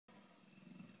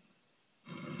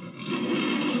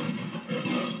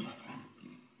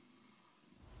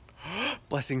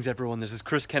Blessings, everyone. This is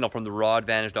Chris Kendall from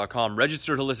therawAdvantage.com,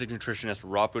 registered holistic nutritionist,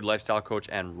 raw food lifestyle coach,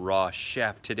 and raw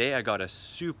chef. Today, I got a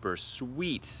super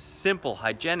sweet, simple,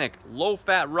 hygienic,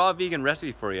 low-fat, raw vegan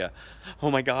recipe for you.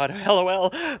 Oh my God, LOL.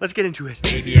 Let's get into it.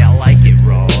 Baby, I like it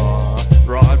raw.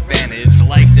 Raw Advantage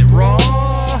likes it raw.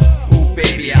 Ooh,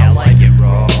 baby, I like it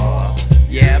raw.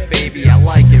 Yeah, baby, I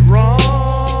like it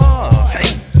raw.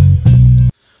 Hey.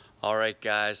 Alright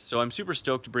guys, so I'm super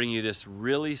stoked to bring you this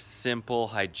really simple,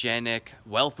 hygienic,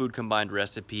 well food combined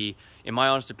recipe. In my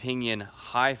honest opinion,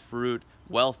 high fruit,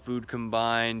 well food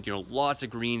combined, lots of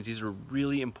greens. These are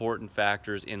really important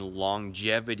factors in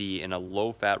longevity in a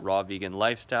low fat, raw vegan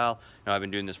lifestyle. I've been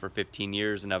doing this for 15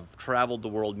 years and I've traveled the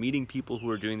world meeting people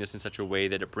who are doing this in such a way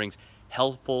that it brings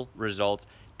healthful results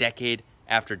decade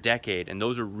after decade, and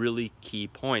those are really key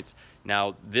points.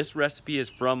 Now, this recipe is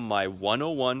from my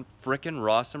 101 frickin'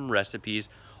 rawesome recipes,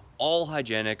 all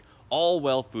hygienic, all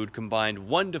well food combined,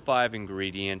 1 to 5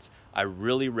 ingredients. I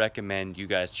really recommend you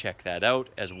guys check that out,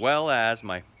 as well as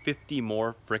my 50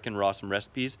 more frickin' rawesome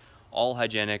recipes, all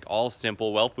hygienic, all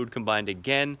simple, well food combined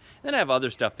again. And then I have other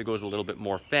stuff that goes a little bit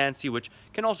more fancy, which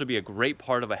can also be a great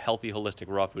part of a healthy, holistic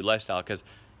raw food lifestyle, because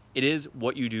it is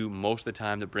what you do most of the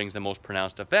time that brings the most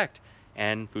pronounced effect.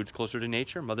 And food's closer to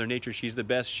nature. Mother Nature, she's the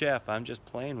best chef. I'm just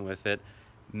playing with it.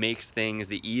 Makes things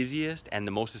the easiest and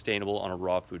the most sustainable on a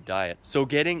raw food diet. So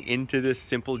getting into this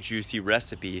simple, juicy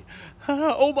recipe.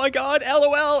 Oh my God,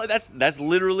 LOL. That's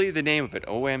literally the name of it.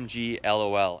 OMG,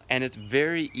 LOL. And it's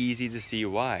very easy to see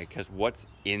why, because what's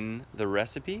in the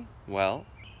recipe? Well,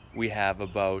 we have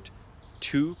about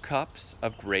 2 cups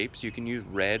of grapes. You can use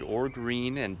red or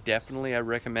green, and definitely I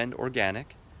recommend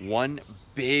organic. 1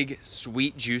 big,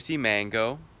 sweet, juicy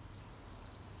mango,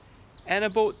 and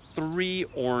about 3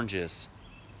 oranges.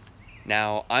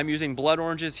 Now, I'm using blood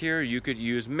oranges here. You could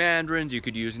use mandarins, you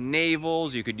could use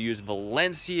navels, you could use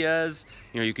Valencias,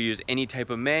 you could use any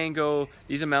type of mango.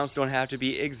 These amounts don't have to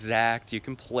be exact. You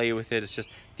can play with it. It's just,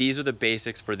 these are the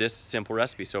basics for this simple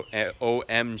recipe. So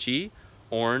OMG,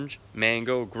 orange,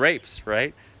 mango, grapes,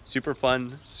 right? Super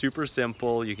fun, super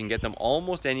simple. You can get them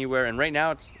almost anywhere. And right now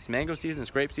it's mango season,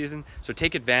 it's grape season, so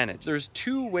take advantage. There's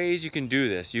 2 ways you can do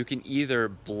this. You can either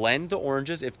blend the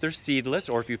oranges if they're seedless,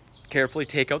 or if you carefully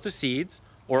take out the seeds,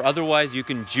 or otherwise you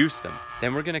can juice them.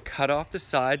 Then we're gonna cut off the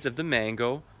sides of the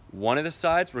mango. One of the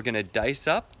sides we're gonna dice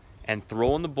up and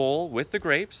throw in the bowl with the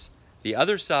grapes. The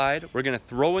other side we're gonna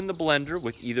throw in the blender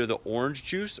with either the orange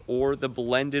juice or the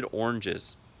blended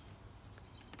oranges.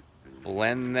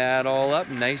 Blend that all up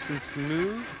nice and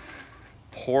smooth.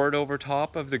 Pour it over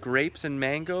top of the grapes and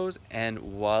mangoes, and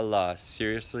voila.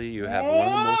 Seriously, you have one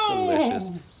of the most delicious,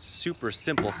 super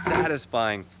simple,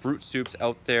 satisfying fruit soups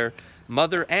out there.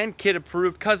 Mother and kid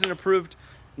approved, cousin approved,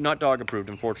 not dog approved,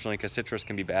 unfortunately, because citrus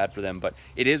can be bad for them, but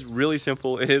it is really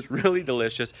simple. It is really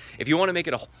delicious. If you want to make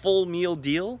it a full meal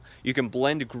deal, you can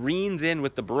blend greens in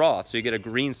with the broth, so you get a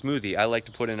green smoothie. I like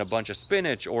to put in a bunch of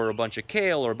spinach or a bunch of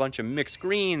kale or a bunch of mixed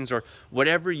greens or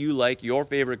whatever you like, your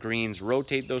favorite greens.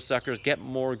 Rotate those suckers, get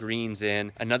more greens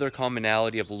in. Another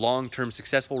commonality of long-term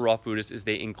successful raw foodists is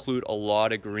they include a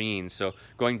lot of greens. So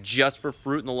going just for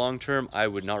fruit in the long term, I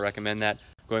would not recommend that.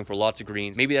 Going for lots of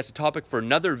greens. Maybe that's a topic for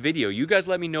another video. You guys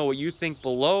let me know what you think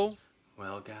below.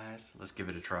 Well guys, let's give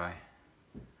it a try.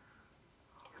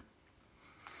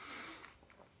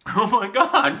 Oh my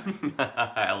God.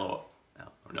 Hello.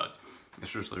 No, it's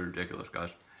seriously ridiculous, guys.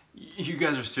 You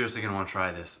guys are seriously gonna want to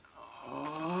try this.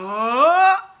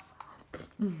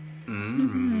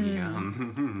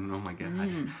 Yum. Oh my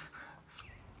God.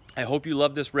 I hope you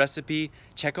love this recipe.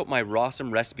 Check out my rawesome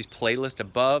recipes playlist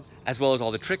above, as well as all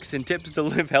the tricks and tips to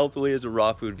live healthily as a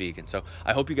raw food vegan. So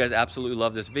I hope you guys absolutely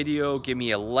love this video. Give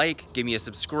me a like, give me a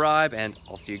subscribe, and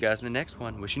I'll see you guys in the next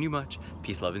one. Wishing you much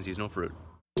peace, love, and seasonal fruit.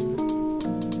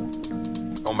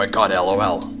 Oh my God,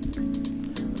 LOL.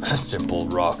 A simple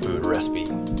raw food recipe.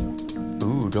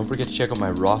 Ooh, don't forget to check out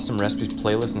my rawesome recipes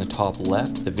playlist in the top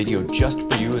left, the video just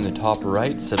for you in the top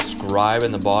right, subscribe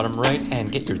in the bottom right,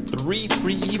 and get your 3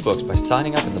 free ebooks by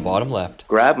signing up in the bottom left.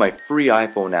 Grab my free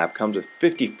iPhone app, comes with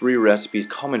 50 free recipes,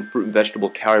 common fruit and vegetable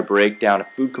calorie breakdown, a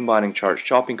food combining chart,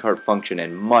 shopping cart function,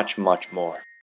 and much, much more.